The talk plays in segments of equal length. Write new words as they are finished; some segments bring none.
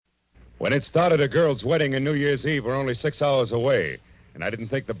When it started, a girl's wedding and New Year's Eve were only 6 hours away, and I didn't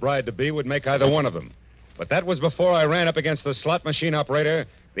think the bride-to-be would make either one of them. But that was before I ran up against the slot machine operator,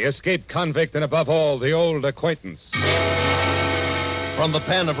 the escaped convict, and above all, the old acquaintance. From the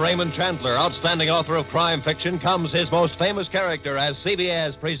pen of Raymond Chandler, outstanding author of crime fiction, comes his most famous character as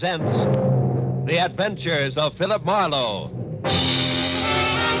CBS presents The Adventures of Philip Marlowe.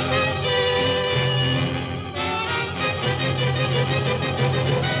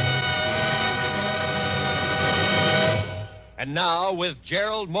 And now, with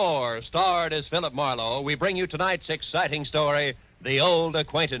Gerald Moore, starred as Philip Marlowe, we bring you tonight's exciting story, The Old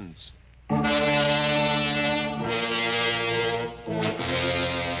Acquaintance.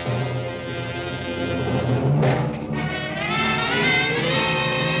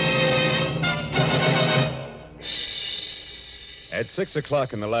 At 6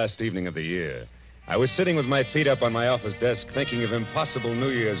 o'clock in the last evening of the year, I was sitting with my feet up on my office desk thinking of impossible New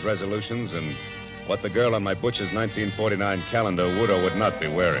Year's resolutions and what the girl on my butcher's 1949 calendar would or would not be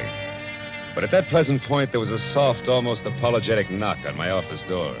wearing. But at that present point, there was a soft, almost apologetic knock on my office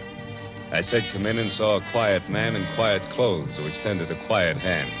door. I said come in and saw a quiet man in quiet clothes who extended a quiet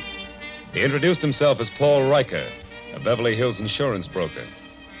hand. He introduced himself as Paul Riker, a Beverly Hills insurance broker.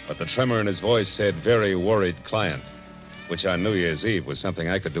 But the tremor in his voice said very worried client, which on New Year's Eve was something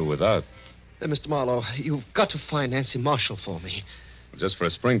I could do without. Mr. Marlowe, you've got to find Nancy Marshall for me. Just for a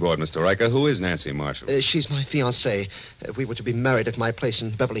springboard, Mr. Riker, who is Nancy Marshall? She's my fiancée. We were to be married at my place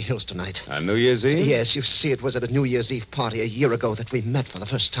in Beverly Hills tonight. On New Year's Eve? Yes, you see, it was at a New Year's Eve party a year ago that we met for the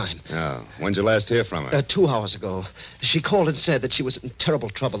first time. Oh, when'd you last hear from her? 2 hours ago. She called and said that she was in terrible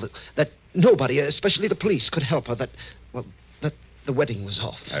trouble, that nobody, especially the police, could help her, that the wedding was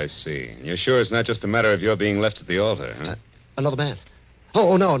off. I see. And you're sure it's not just a matter of your being left at the altar, huh? Another man?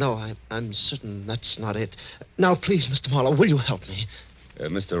 Oh, no. I'm certain that's not it. Now, please, Mr. Marlowe, will you help me?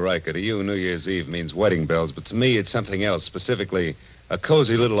 Mr. Riker, to you, New Year's Eve means wedding bells, but to me, it's something else, specifically a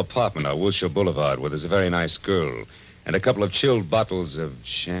cozy little apartment on Wilshire Boulevard where there's a very nice girl and a couple of chilled bottles of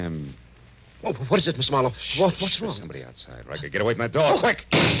sham... Oh, what is it, Mr. Marlowe? What's wrong? There's somebody outside. Riker, get away from that door, quick!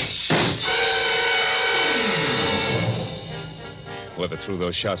 Whoever threw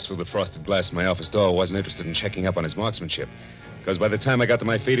those shots through the frosted glass in my office door wasn't interested in checking up on his marksmanship, because by the time I got to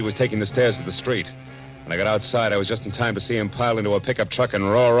my feet, he was taking the stairs to the street. When I got outside, I was just in time to see him pile into a pickup truck and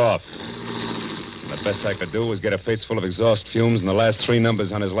roar off. And the best I could do was get a face full of exhaust fumes and the last 3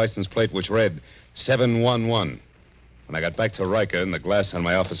 numbers on his license plate, which read 711. When I got back to Riker and the glass on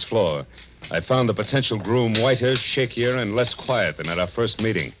my office floor, I found the potential groom whiter, shakier, and less quiet than at our first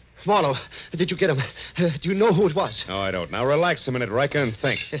meeting. Marlowe, did you get him? Do you know who it was? No, I don't. Now, relax a minute, Riker, and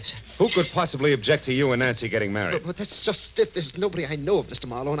think. Yes. Who could possibly object to you and Nancy getting married? But that's just it. There's nobody I know of, Mr.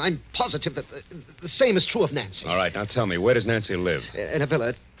 Marlowe, and I'm positive that the same is true of Nancy. All right, now tell me, where does Nancy live? In a villa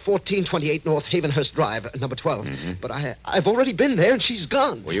at 1428 North Havenhurst Drive, number 12. Mm-hmm. But I've already been there, and she's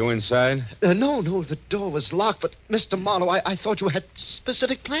gone. Were you inside? No, the door was locked. But, Mr. Marlowe, I thought you had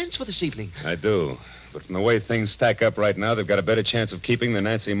specific plans for this evening. I do. But from the way things stack up right now, they've got a better chance of keeping than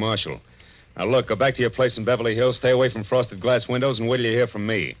Nancy Marshall. Now, look, go back to your place in Beverly Hills, stay away from frosted glass windows, and wait till you hear from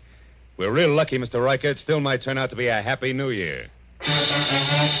me. If we're real lucky, Mr. Riker, it still might turn out to be a happy New Year.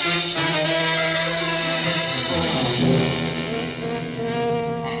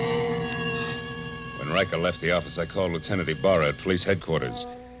 When Riker left the office, I called Lieutenant Ibarra at police headquarters.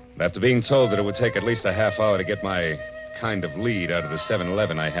 And after being told that it would take at least a half hour to get my kind of lead out of the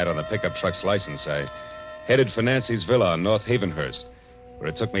 7-Eleven I had on the pickup truck's license, I headed for Nancy's villa on North Havenhurst, where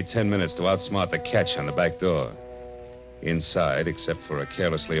it took me 10 minutes to outsmart the catch on the back door. Inside, except for a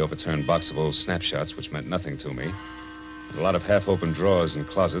carelessly overturned box of old snapshots, which meant nothing to me, and a lot of half-open drawers and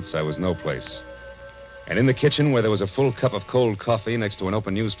closets, I was no place. And in the kitchen, where there was a full cup of cold coffee next to an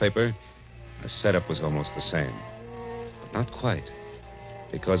open newspaper, the setup was almost the same. But not quite.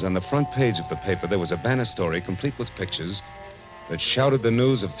 Because on the front page of the paper, there was a banner story complete with pictures that shouted the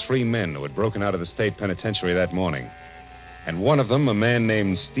news of 3 men who had broken out of the state penitentiary that morning. And one of them, a man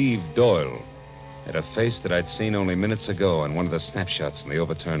named Steve Doyle, had a face that I'd seen only minutes ago on one of the snapshots in the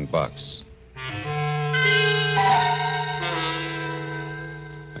overturned box. I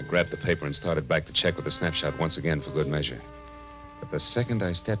grabbed the paper and started back to check with the snapshot once again for good measure. But the second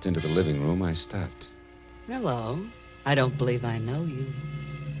I stepped into the living room, I stopped. Hello. I don't believe I know you.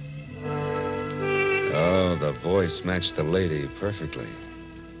 Oh, the voice matched the lady perfectly.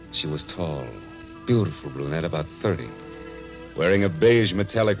 She was tall, beautiful brunette, about 30. Wearing a beige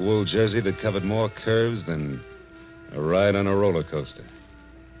metallic wool jersey that covered more curves than a ride on a roller coaster.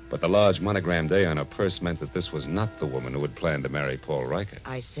 But the large monogrammed A on her purse meant that this was not the woman who had planned to marry Paul Riker.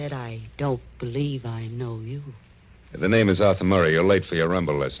 I said I don't believe I know you. The name is Arthur Murray. You're late for your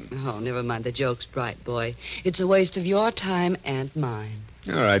rumble lesson. Oh, never mind the jokes, bright boy. It's a waste of your time and mine.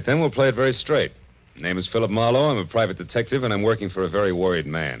 All right, then we'll play it very straight. Name is Philip Marlowe. I'm a private detective, and I'm working for a very worried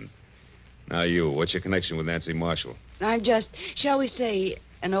man. Now what's your connection with Nancy Marshall? I'm just, shall we say,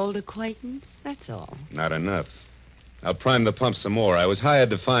 an old acquaintance? That's all. Not enough. I'll prime the pump some more. I was hired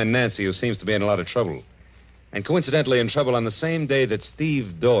to find Nancy, who seems to be in a lot of trouble. And coincidentally in trouble on the same day that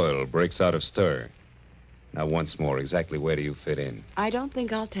Steve Doyle breaks out of stir. Now, once more, exactly where do you fit in? I don't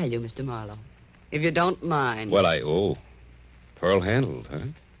think I'll tell you, Mr. Marlowe. If you don't mind. Well, pearl-handled, huh?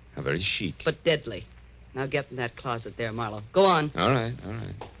 How very chic. But deadly. Now get in that closet there, Marlowe. Go on. All right.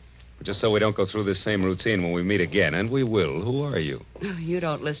 But just so we don't go through this same routine when we meet again, and we will, who are you? Oh, you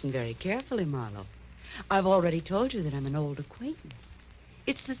don't listen very carefully, Marlowe. I've already told you that I'm an old acquaintance.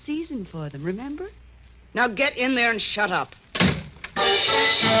 It's the season for them, remember? Now get in there and shut up.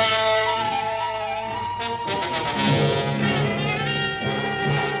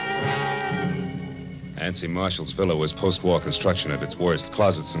 Nancy Marshall's villa was post-war construction at its worst,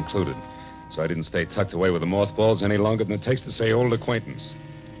 closets included. So I didn't stay tucked away with the mothballs any longer than it takes to say old acquaintance.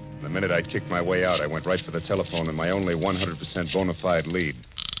 The minute I'd kicked my way out, I went right for the telephone in my only 100% bona fide lead.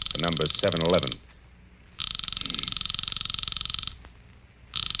 The number's 711.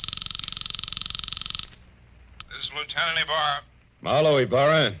 This is Lieutenant Ibarra. Marlowe,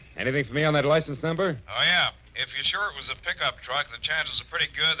 Ibarra. Anything for me on that license number? Oh, yeah. If you're sure it was a pickup truck, the chances are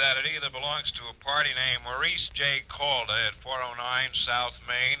pretty good that it either belongs to a party named Maurice J. Calder at 409 South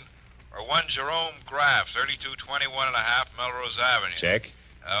Main or one Jerome Graff, 3221 and a half Melrose Avenue. Check.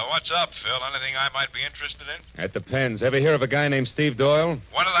 What's up, Phil? Anything I might be interested in? That depends. Ever hear of a guy named Steve Doyle?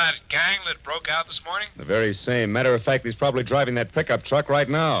 One of that gang that broke out this morning? The very same. Matter of fact, he's probably driving that pickup truck right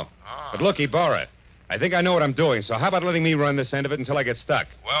now. Oh. But look, Ibarra, I think I know what I'm doing, so how about letting me run this end of it until I get stuck?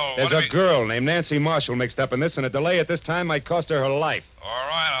 Well, There's a girl named Nancy Marshall mixed up in this, and a delay at this time might cost her life. All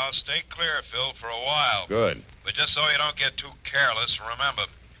right, I'll stay clear, Phil, for a while. Good. But just so you don't get too careless, remember,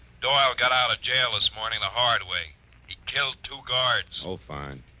 Doyle got out of jail this morning the hard way. He killed 2 guards. Oh,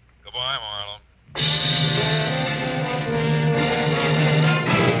 fine. Goodbye, Marlowe.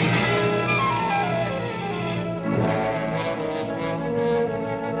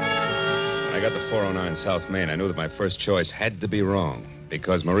 When I got to 409 South Main, I knew that my first choice had to be wrong,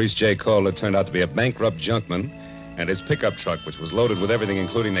 because Maurice J. Calder turned out to be a bankrupt junkman, and his pickup truck, which was loaded with everything,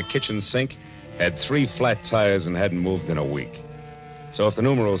 including the kitchen sink, had 3 flat tires and hadn't moved in a week. So if the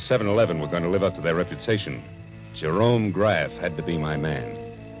numerals 711 were going to live up to their reputation, Jerome Graff had to be my man.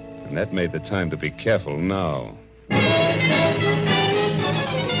 And that made the time to be careful now.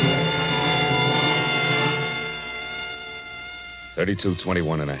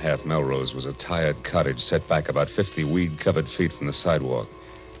 3221 and a half Melrose was a tired cottage set back about 50 weed-covered feet from the sidewalk.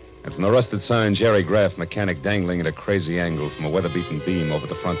 And from the rusted sign, Jerry Graff, mechanic, dangling at a crazy angle from a weather-beaten beam over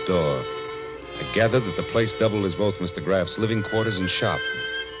the front door. I gathered that the place doubled as both Mr. Graff's living quarters and shop.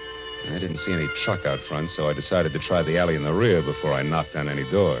 I didn't see any truck out front, so I decided to try the alley in the rear before I knocked on any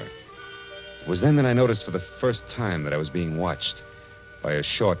door. It was then that I noticed for the first time that I was being watched by a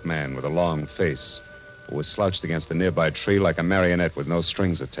short man with a long face who was slouched against a nearby tree like a marionette with no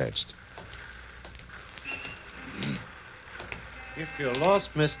strings attached. If you're lost,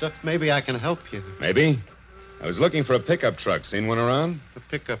 mister, maybe I can help you. Maybe? I was looking for a pickup truck. Seen one around? A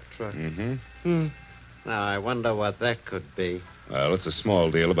pickup truck? Mm-hmm. Now, I wonder what that could be. Well, it's a small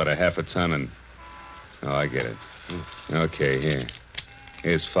deal, about a half a ton, and... Oh, I get it. Okay, here.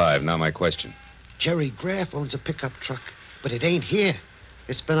 Here's 5. Now my question. Jerry Graff owns a pickup truck, but it ain't here.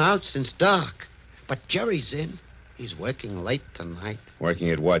 It's been out since dark. But Jerry's in. He's working late tonight.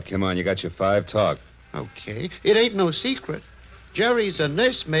 Working at what? Come on, you got your 5. Talk. Okay. It ain't no secret. Jerry's a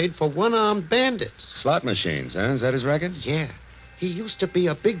nursemaid for one-armed bandits. Slot machines, huh? Is that his racket? Yeah. He used to be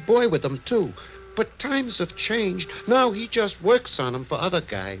a big boy with them, too. But times have changed. Now he just works on them for other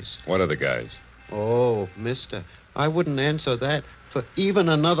guys. What other guys? Oh, mister, I wouldn't answer that for even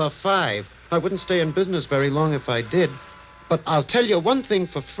another 5. I wouldn't stay in business very long if I did. But I'll tell you one thing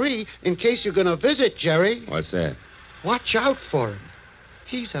for free in case you're going to visit Jerry. What's that? Watch out for him.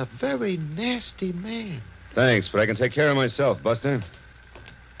 He's a very nasty man. Thanks, but I can take care of myself, Buster.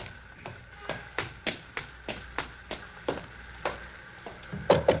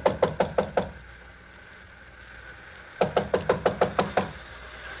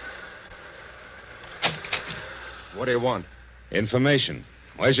 What do you want? Information.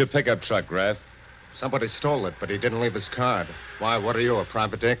 Where's your pickup truck, Graff? Somebody stole it, but he didn't leave his card. Why, what are you, a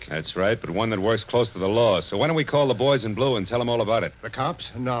private dick? That's right, but one that works close to the law. So why don't we call the boys in blue and tell them all about it? The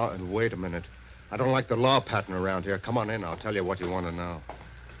cops? No, wait a minute. I don't like the law pattern around here. Come on in. I'll tell you what you want to know.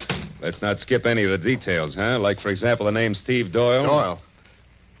 Let's not skip any of the details, huh? Like, for example, the name Steve Doyle. Doyle?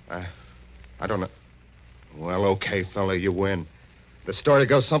 I don't know. Well, okay, fella, you win. The story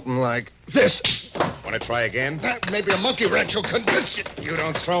goes something like this. Want to try again? Maybe a monkey wrench will convince you. You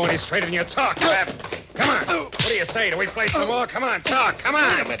don't throw any straight in your talk, Pep. Come on. What do you say? Do we play some more? Come on, talk. Come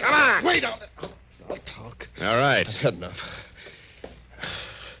on. Come on. Wait on it. I'll talk. All right. I've had enough.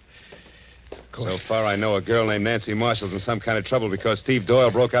 So far, I know a girl named Nancy Marshall's in some kind of trouble because Steve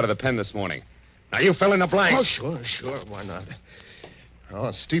Doyle broke out of the pen this morning. Now, you fill in the blanks. Oh, sure. Why not?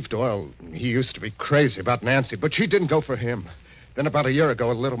 Oh, Steve Doyle, he used to be crazy about Nancy, but she didn't go for him. Then about a year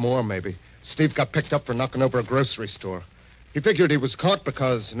ago, a little more maybe, Steve got picked up for knocking over a grocery store. He figured he was caught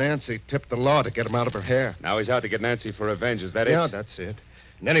because Nancy tipped the law to get him out of her hair. Now he's out to get Nancy for revenge. Is that it? Yeah, that's it.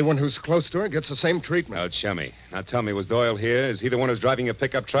 And anyone who's close to her gets the same treatment. Now, chummy. Now, tell me, was Doyle here? Is he the one who's driving your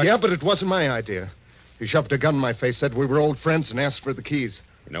pickup truck? Yeah, but it wasn't my idea. He shoved a gun in my face, said we were old friends, and asked for the keys.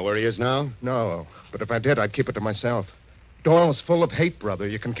 You know where he is now? No, but if I did, I'd keep it to myself. Doyle's full of hate, brother.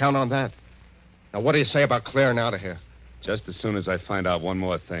 You can count on that. Now, what do you say about clearing out of here? Just as soon as I find out one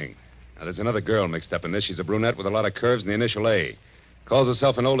more thing. Now, there's another girl mixed up in this. She's a brunette with a lot of curves and the initial A. Calls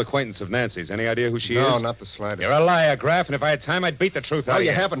herself an old acquaintance of Nancy's. Any idea who she is? No, not the slightest. You're a liar, Graff, and if I had time, I'd beat the truth out No, of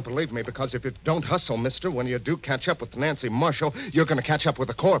you. you haven't, believe me, because if you don't hustle, mister, when you do catch up with Nancy Marshall, you're going to catch up with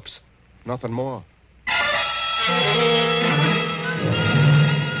a corpse. Nothing more.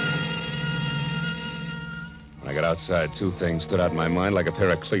 When I got outside, two things stood out in my mind like a pair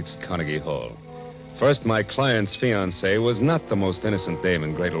of cleats at Carnegie Hall. First, my client's fiancée was not the most innocent dame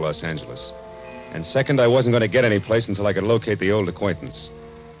in Greater Los Angeles. And second, I wasn't going to get any place until I could locate the old acquaintance.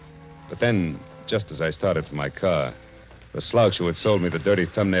 But then, just as I started for my car, the slouch who had sold me the dirty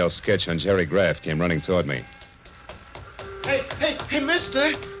thumbnail sketch on Jerry Graff came running toward me. Hey,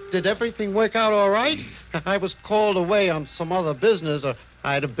 mister. Did everything work out all right? I was called away on some other business, or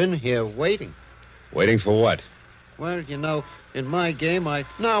I'd have been here waiting. Waiting for what? Well, you know, in my game, I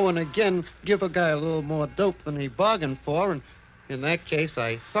now and again give a guy a little more dope than he bargained for, and in that case,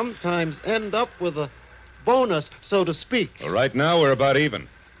 I sometimes end up with a bonus, so to speak. Well, right now, we're about even.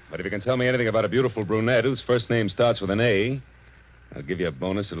 But if you can tell me anything about a beautiful brunette whose first name starts with an A, I'll give you a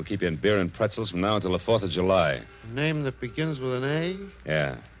bonus. It'll keep you in beer and pretzels from now until the 4th of July. A name that begins with an A?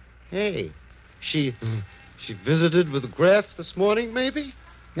 Yeah. Hey, she visited with Graff this morning, maybe?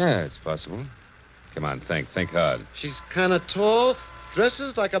 Yeah, it's possible. Come on, think hard. She's kind of tall,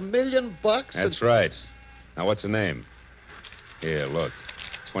 dresses like $1 million. That's right. Now, what's her name? Here, look.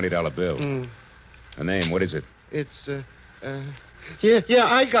 $20 bill. Her name, what is it? It's, Yeah,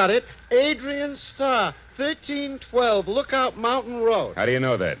 I got it. Adrian Starr, 1312 Lookout Mountain Road. How do you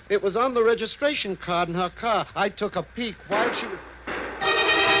know that? It was on the registration card in her car. I took a peek while she was...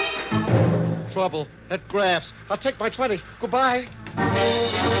 Trouble at Graff's. I'll take my 20. Goodbye.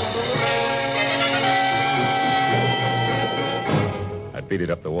 I beat it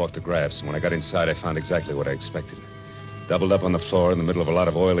up the walk to Graff's, and when I got inside, I found exactly what I expected. Doubled up on the floor in the middle of a lot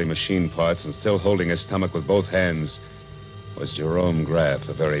of oily machine parts and still holding his stomach with both hands was Jerome Graff,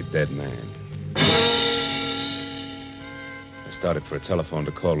 a very dead man. I started for a telephone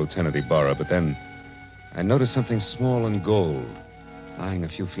to call Lieutenant Ibarra, but then I noticed something small and gold lying a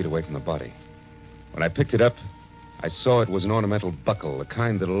few feet away from the body. When I picked it up, I saw it was an ornamental buckle, the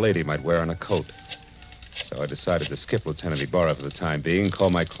kind that a lady might wear on a coat. So I decided to skip Lieutenant Ibarra for the time being and call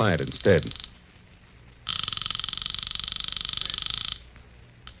my client instead.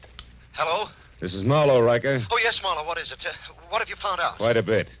 Hello? This is Marlowe, Riker. Oh, yes, Marlowe. What is it? What have you found out? Quite a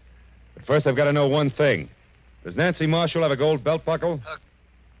bit. But first, I've got to know one thing. Does Nancy Marshall have a gold belt buckle? A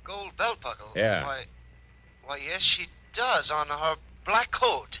gold belt buckle? Yeah. Why, yes, she does on her black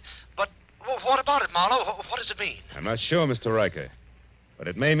coat. But what about it, Marlowe? What does it mean? I'm not sure, Mr. Riker. But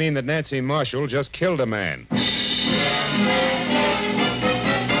it may mean that Nancy Marshall just killed a man.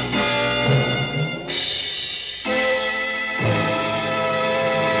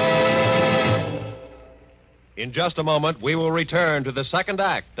 In just a moment, we will return to the second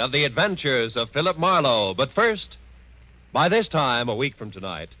act of the adventures of Philip Marlowe. But first, by this time, a week from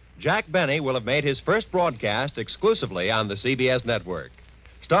tonight, Jack Benny will have made his first broadcast exclusively on the CBS network.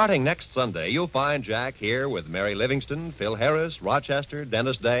 Starting next Sunday, you'll find Jack here with Mary Livingston, Phil Harris, Rochester,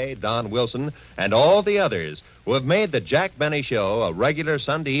 Dennis Day, Don Wilson, and all the others who have made the Jack Benny Show a regular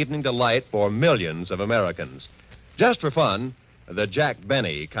Sunday evening delight for millions of Americans. Just for fun, the Jack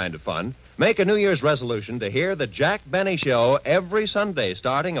Benny kind of fun, make a New Year's resolution to hear the Jack Benny Show every Sunday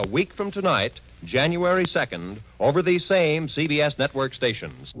starting a week from tonight, January 2nd, over these same CBS network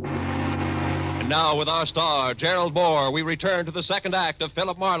stations. And now, with our star, Gerald Moore, we return to the second act of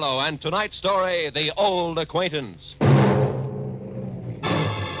Philip Marlowe and tonight's story, The Old Acquaintance.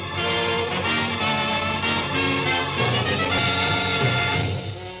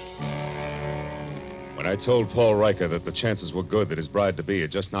 I told Paul Riker that the chances were good that his bride-to-be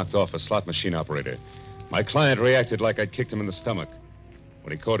had just knocked off a slot machine operator. My client reacted like I'd kicked him in the stomach.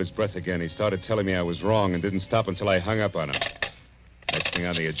 When he caught his breath again, he started telling me I was wrong and didn't stop until I hung up on him. Next thing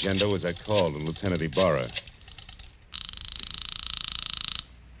on the agenda was I called on Lieutenant Ibarra.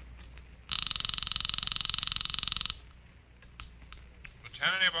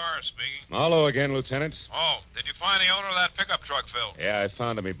 Lieutenant Ibarra speaking. Marlowe again, Lieutenant. Oh, did you find the owner of that pickup truck, Phil? Yeah, I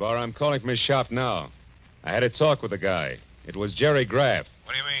found him, Ibarra. I'm calling from his shop now. I had a talk with the guy. It was Jerry Graff.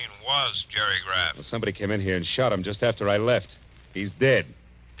 What do you mean, was Jerry Graff? Well, somebody came in here and shot him just after I left. He's dead.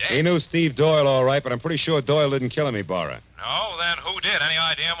 Dead? He knew Steve Doyle all right, but I'm pretty sure Doyle didn't kill him, Ibarra. No, then who did? Any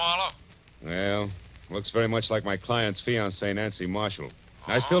idea, Marlowe? Well, looks very much like my client's fiancée, Nancy Marshall.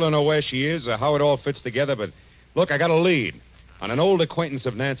 I still don't know where she is or how it all fits together, but look, I got a lead on an old acquaintance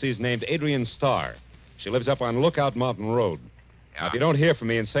of Nancy's named Adrian Starr. She lives up on Lookout Mountain Road. Now, if you don't hear from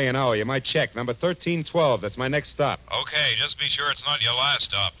me in, say, an hour, you might check. Number 1312, that's my next stop. Okay, just be sure it's not your last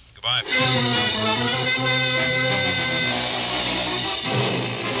stop. Goodbye.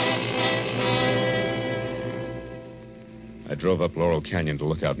 I drove up Laurel Canyon to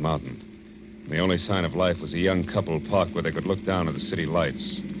Lookout Mountain. The only sign of life was a young couple parked where they could look down at the city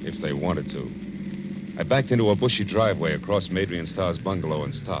lights, if they wanted to. I backed into a bushy driveway across from Adrian Starr's bungalow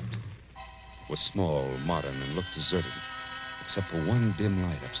and stopped. It was small, modern, and looked deserted, except for one dim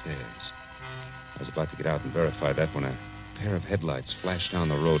light upstairs. I was about to get out and verify that when a pair of headlights flashed down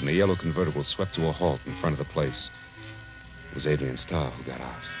the road and a yellow convertible swept to a halt in front of the place. It was Adrian Starr who got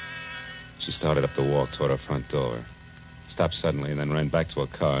out. She started up the walk toward her front door, stopped suddenly, and then ran back to her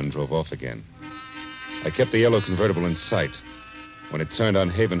car and drove off again. I kept the yellow convertible in sight. When it turned on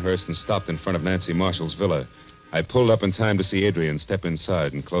Havenhurst and stopped in front of Nancy Marshall's villa, I pulled up in time to see Adrian step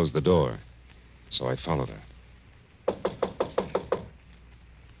inside and close the door. So I followed her.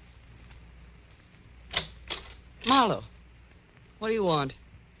 Marlowe, what do you want?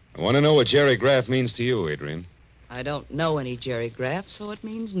 I want to know what Jerry Graff means to you, Adrian. I don't know any Jerry Graff, so it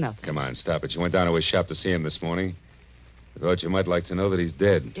means nothing. Come on, stop it. You went down to his shop to see him this morning. I thought you might like to know that he's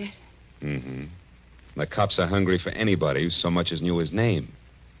dead. Dead? Mm-hmm. The cops are hungry for anybody who so much as knew his name.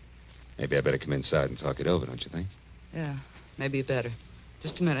 Maybe I better come inside and talk it over, don't you think? Yeah, maybe you better.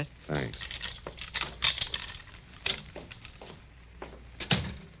 Just a minute. Thanks.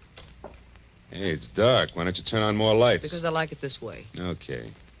 Hey, it's dark. Why don't you turn on more lights? Because I like it this way.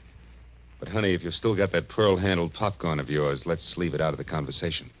 Okay. But, honey, if you've still got that pearl-handled popcorn of yours, let's leave it out of the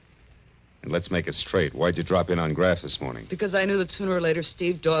conversation. And let's make it straight. Why'd you drop in on Graff this morning? Because I knew that sooner or later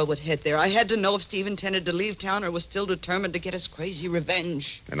Steve Doyle would head there. I had to know if Steve intended to leave town or was still determined to get his crazy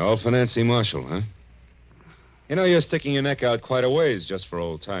revenge. And all for Nancy Marshall, huh? You know, you're sticking your neck out quite a ways just for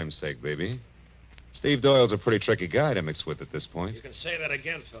old time's sake, baby. Steve Doyle's a pretty tricky guy to mix with at this point. You can say that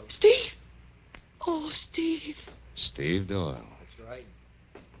again, Phil. Steve? Oh, Steve. Steve Doyle. That's right.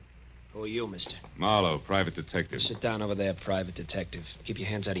 Who are you, mister? Marlowe, private detective. Sit down over there, private detective. Keep your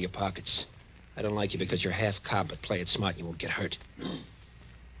hands out of your pockets. I don't like you because you're half cop, but play it smart and you won't get hurt.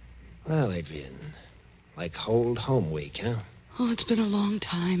 Well, Adrian, like old home week, huh? Oh, it's been a long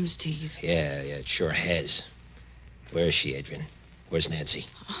time, Steve. Yeah, it sure has. Where is she, Adrian? Where's Nancy?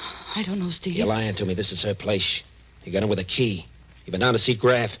 I don't know, Steve. You're lying to me. This is her place. You got in with a key. You've been down to see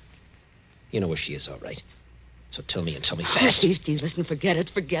Graff. You know where she is, all right. So tell me and tell me Oh, fast. Steve, listen, forget it.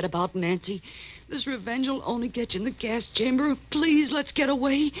 Forget about Nancy. This revenge will only get you in the gas chamber. Please, let's get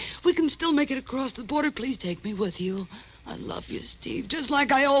away. We can still make it across the border. Please take me with you. I love you, Steve, just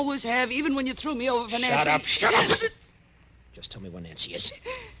like I always have, even when you threw me over for Nancy. Shut up. Just tell me where Nancy is.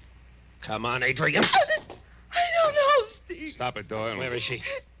 Come on, Adrian. I don't know, Steve. Stop it, Doyle. Where is she?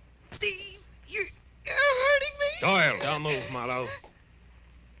 Steve, you're hurting me. Doyle! Don't move, Marlowe.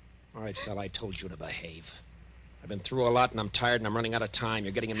 All right, fella, I told you to behave. I've been through a lot, and I'm tired, and I'm running out of time.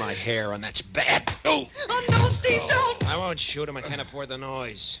 You're getting in my hair, and that's bad. Oh! Oh, no, Steve, don't. I won't shoot him. I can't afford the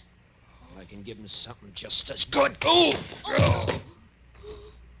noise. I can give him something just as good. Oh!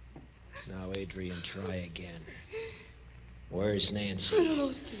 Now, Adrian, try again. Where's Nancy? I don't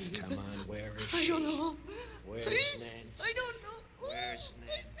know, Steve. Come on, where is she? I don't know. Where's Please? Nancy? I don't know. Where's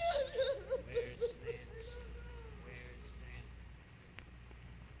Nancy? Where's Nancy?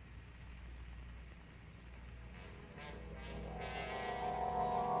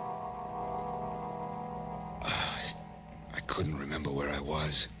 I couldn't remember where I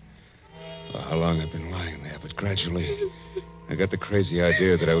was or how long I'd been lying there, but gradually I got the crazy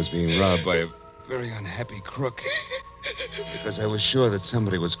idea that I was being robbed by a very unhappy crook because I was sure that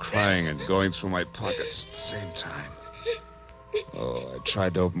somebody was crying and going through my pockets at the same time. Oh, I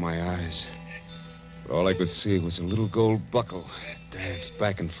tried to open my eyes, but all I could see was a little gold buckle danced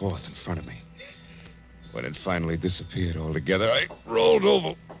back and forth in front of me. When it finally disappeared altogether, I rolled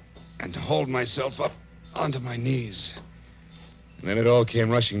over and hauled myself up onto my knees. And then it all came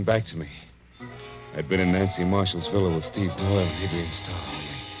rushing back to me. I'd been in Nancy Marshall's villa with Steve Doyle and Adrian Starr.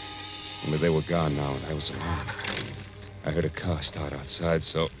 Only they were gone now, and I was alone. I heard a car start outside,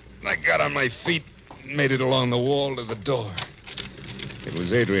 so I got on my feet and made it along the wall to the door. It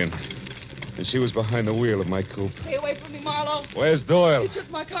was Adrian, and she was behind the wheel of my coupe. Stay away from me, Marlowe. Where's Doyle? He took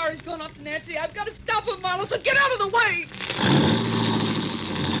my car. He's going off to Nancy. I've got to stop him, Marlowe, so get out of the way.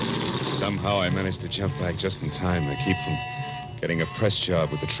 Somehow I managed to jump back just in time to keep from getting a press job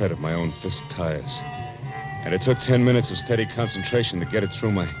with the tread of my own fist tires. And it took 10 minutes of steady concentration to get it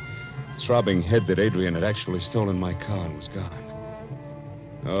through my throbbing head that Adrian had actually stolen my car and was gone.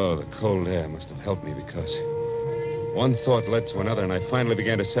 Oh, the cold air must have helped me because one thought led to another, and I finally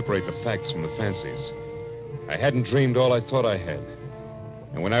began to separate the facts from the fancies. I hadn't dreamed all I thought I had.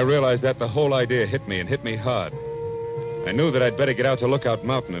 And when I realized that, the whole idea hit me, and hit me hard. I knew that I'd better get out to Lookout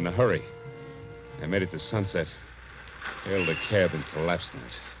Mountain in a hurry. I made it to Sunset, hailed a cab, and collapsed in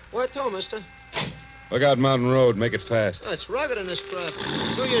it. Where to, mister? Lookout Mountain Road. Make it fast. Oh, it's rugged in this traffic.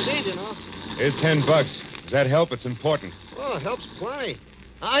 New Year's Eve, you know. Here's $10. Does that help? It's important. Oh, it helps plenty.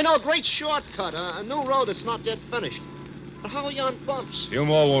 I know a great shortcut, a new road that's not yet finished. But how are you on bumps? Few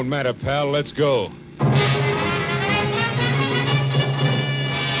more won't matter, pal. Let's go.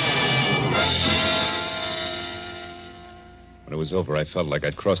 When it was over, I felt like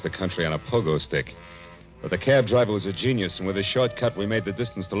I'd crossed the country on a pogo stick. But the cab driver was a genius, and with a shortcut, we made the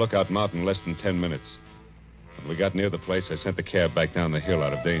distance to Lookout Mountain in less than 10 minutes. When we got near the place, I sent the cab back down the hill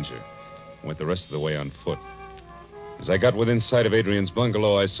out of danger. Went the rest of the way on foot. As I got within sight of Adrian's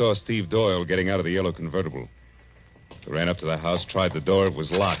bungalow, I saw Steve Doyle getting out of the yellow convertible. I ran up to the house, tried the door. It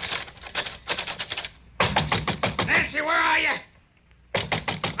was locked. Nancy, where are you?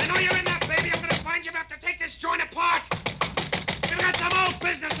 I know you're in there, baby. I'm going to find you. We have to take this joint apart. We've got some old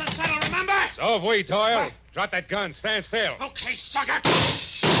business to settle, remember? So have we, Doyle. Drop that gun. Stand still. Okay, sucker.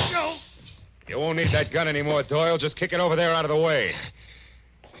 You. You won't need that gun anymore, Doyle. Just kick it over there out of the way.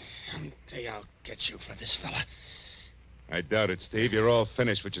 Someday I'll get you for this fella. I doubt it, Steve. You're all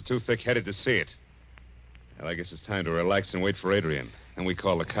finished, but you're too thick-headed to see it. Well, I guess it's time to relax and wait for Adrian. And we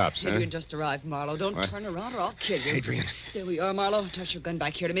call the cops, huh? Adrian just arrived, Marlowe. Don't turn around or I'll kill you. Adrian. There we are, Marlowe. Toss your gun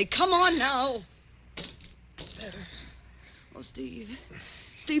back here to me. Come on now. It's better. Oh, Steve.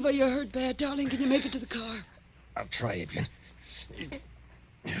 Steve, are you hurt bad, darling? Can you make it to the car? I'll try, Adrian.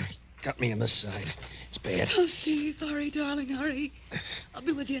 Got me on this side. It's bad. Oh, Steve, hurry, darling, hurry. I'll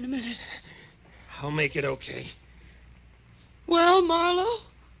be with you in a minute. I'll make it okay. Well, Marlowe?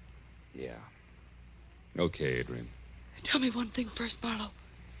 Yeah. Okay, Adrian. Tell me one thing first, Marlowe.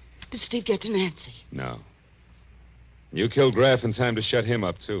 Did Steve get to Nancy? No. You killed Graff in time to shut him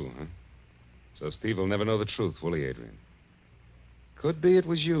up, too, huh? So Steve will never know the truth, will he, Adrian? Could be it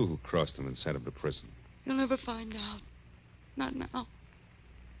was you who crossed him and sent him to prison. You'll never find out. Not now.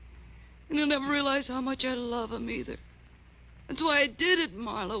 And you'll never realize how much I love him either. That's why I did it,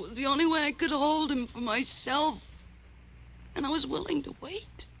 Marlowe. It was the only way I could hold him for myself. And I was willing to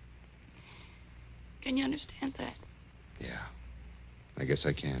wait. Can you understand that? Yeah. I guess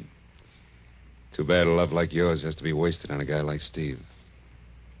I can. Too bad a love like yours has to be wasted on a guy like Steve.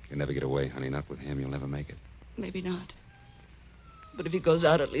 You'll never get away, honey. Not with him. You'll never make it. Maybe not. But if he goes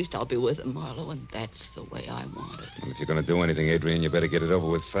out, at least I'll be with him, Marlowe, and that's the way I want it. And if you're going to do anything, Adrian, you better get it over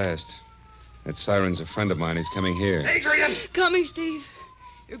with fast. That siren's a friend of mine. He's coming here. Adrian! Coming, Steve.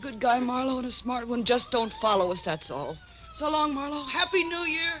 You're a good guy, Marlowe, and a smart one. Just don't follow us, that's all. So long, Marlowe. Happy New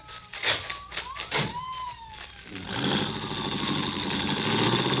Year.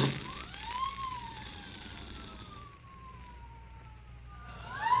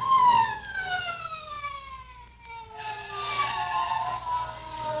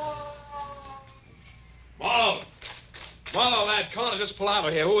 Marlowe, lad, come on, just pull out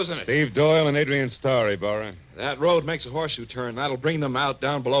of here. Who was in it? Steve Doyle and Adrian Starr, Ibarra. That road makes a horseshoe turn. That'll bring them out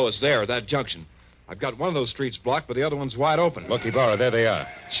down below us there at that junction. I've got one of those streets blocked, but the other one's wide open. Look, Ibarra, there they are.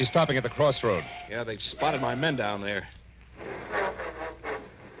 She's stopping at the crossroad. Yeah, they've spotted my men down there.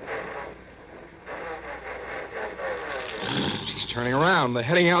 She's turning around. They're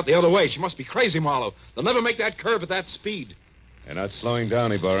heading out the other way. She must be crazy, Marlowe. They'll never make that curve at that speed. They're not slowing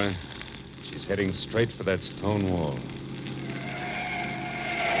down, Ibarra. She's heading straight for that stone wall.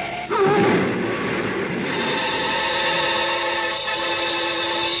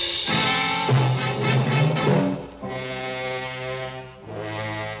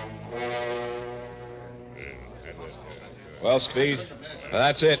 Well, Speed,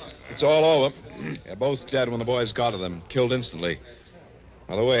 that's it. It's all over. They're both dead when the boys got to them, killed instantly.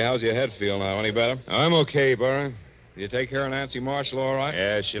 By the way, how's your head feel now? Any better? I'm okay, Burr. Did you take care of Nancy Marshall all right?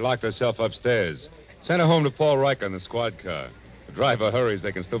 Yeah, she locked herself upstairs. Sent her home to Paul Riker in the squad car. The driver hurries,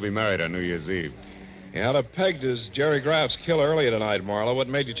 they can still be married on New Year's Eve. You had her pegged as Jerry Graff's killer earlier tonight, Marlowe. What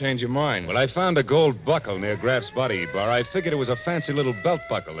made you change your mind? Well, I found a gold buckle near Graff's body, Burr. I figured it was a fancy little belt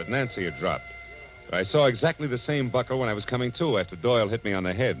buckle that Nancy had dropped. But I saw exactly the same buckle when I was coming to after Doyle hit me on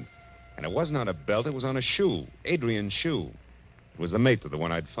the head. And it wasn't on a belt, it was on a shoe. Adrian's shoe. It was the mate to the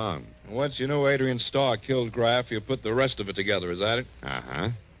one I'd found. Once you knew Adrian Starr killed Graff, you put the rest of it together. Is that it? Uh-huh.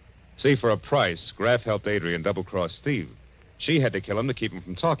 See, for a price, Graff helped Adrian double-cross Steve. She had to kill him to keep him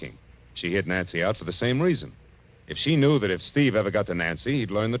from talking. She hid Nancy out for the same reason. If she knew that if Steve ever got to Nancy,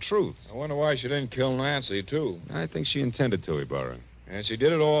 he'd learn the truth. I wonder why she didn't kill Nancy, too. I think she intended to, Ibarra. And she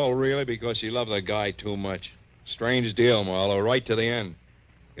did it all, really, because she loved the guy too much. Strange deal, Marlowe, right to the end.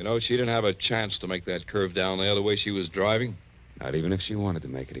 You know, she didn't have a chance to make that curve down there the way she was driving. Not even if she wanted to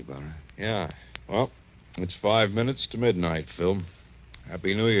make it, Ibarra. Yeah. Well, it's 5 minutes to midnight, Phil.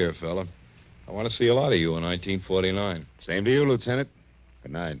 Happy New Year, fella. I want to see a lot of you in 1949. Same to you, Lieutenant.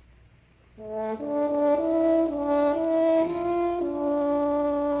 Good night.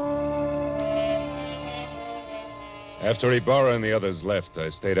 After Ibarra and the others left, I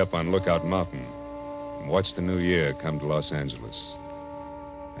stayed up on Lookout Mountain and watched the new year come to Los Angeles.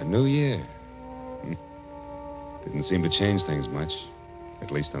 A new year. Didn't seem to change things much,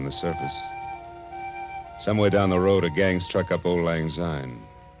 at least on the surface. Somewhere down the road, a gang struck up Old Lang Syne.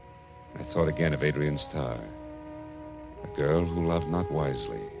 I thought again of Adrian Starr, a girl who loved not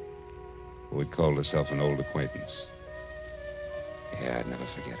wisely, who had called herself an old acquaintance. Yeah, I'd never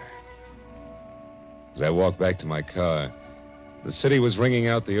forget her. As I walked back to my car, the city was ringing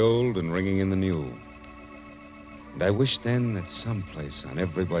out the old and ringing in the new. And I wished then that someplace on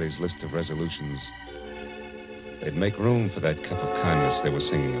everybody's list of resolutions, they'd make room for that cup of kindness they were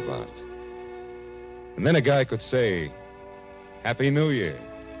singing about. And then a guy could say, Happy New Year,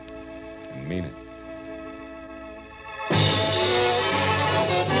 and mean it.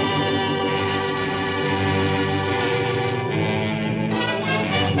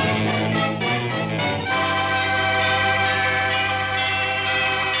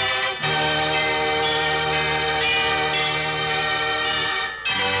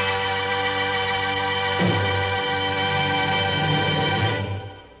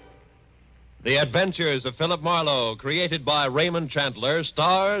 The Adventures of Philip Marlowe, created by Raymond Chandler,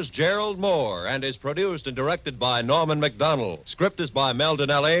 stars Gerald Moore and is produced and directed by Norman McDonald. Script is by Mel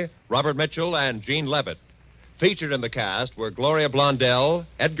Donnelly, Robert Mitchell, and Gene Levitt. Featured in the cast were Gloria Blondell,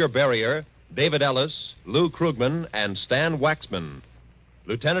 Edgar Barrier, David Ellis, Lou Krugman, and Stan Waxman.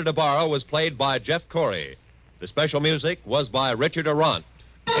 Lieutenant Ibarra was played by Jeff Corey. The special music was by Richard Arant.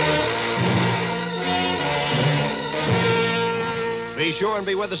 Be sure and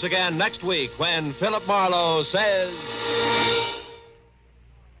be with us again next week when Philip Marlowe says...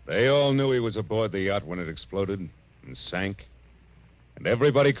 They all knew he was aboard the yacht when it exploded and sank. And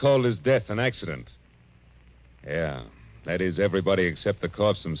everybody called his death an accident. Yeah, that is everybody except the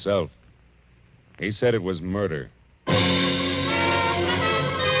corpse himself. He said it was murder.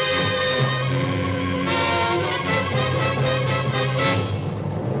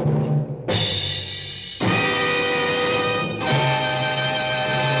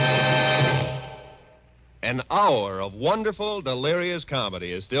 An hour of wonderful, delirious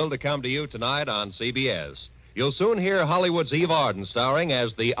comedy is still to come to you tonight on CBS. You'll soon hear Hollywood's Eve Arden starring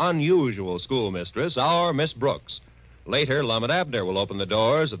as the unusual schoolmistress, our Miss Brooks. Later, Lum and Abner will open the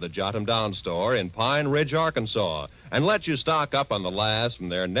doors of the Jot 'em Down store in Pine Ridge, Arkansas, and let you stock up on the last from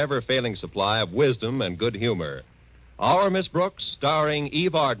their never-failing supply of wisdom and good humor. Our Miss Brooks, starring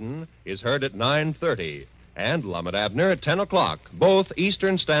Eve Arden, is heard at 9:30, and Lum and Abner at 10 o'clock, both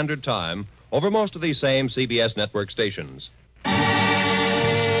Eastern Standard Time, over most of these same CBS network stations.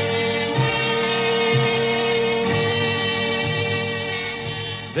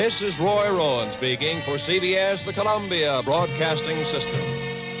 This is Roy Rowan speaking for CBS, the Columbia Broadcasting System.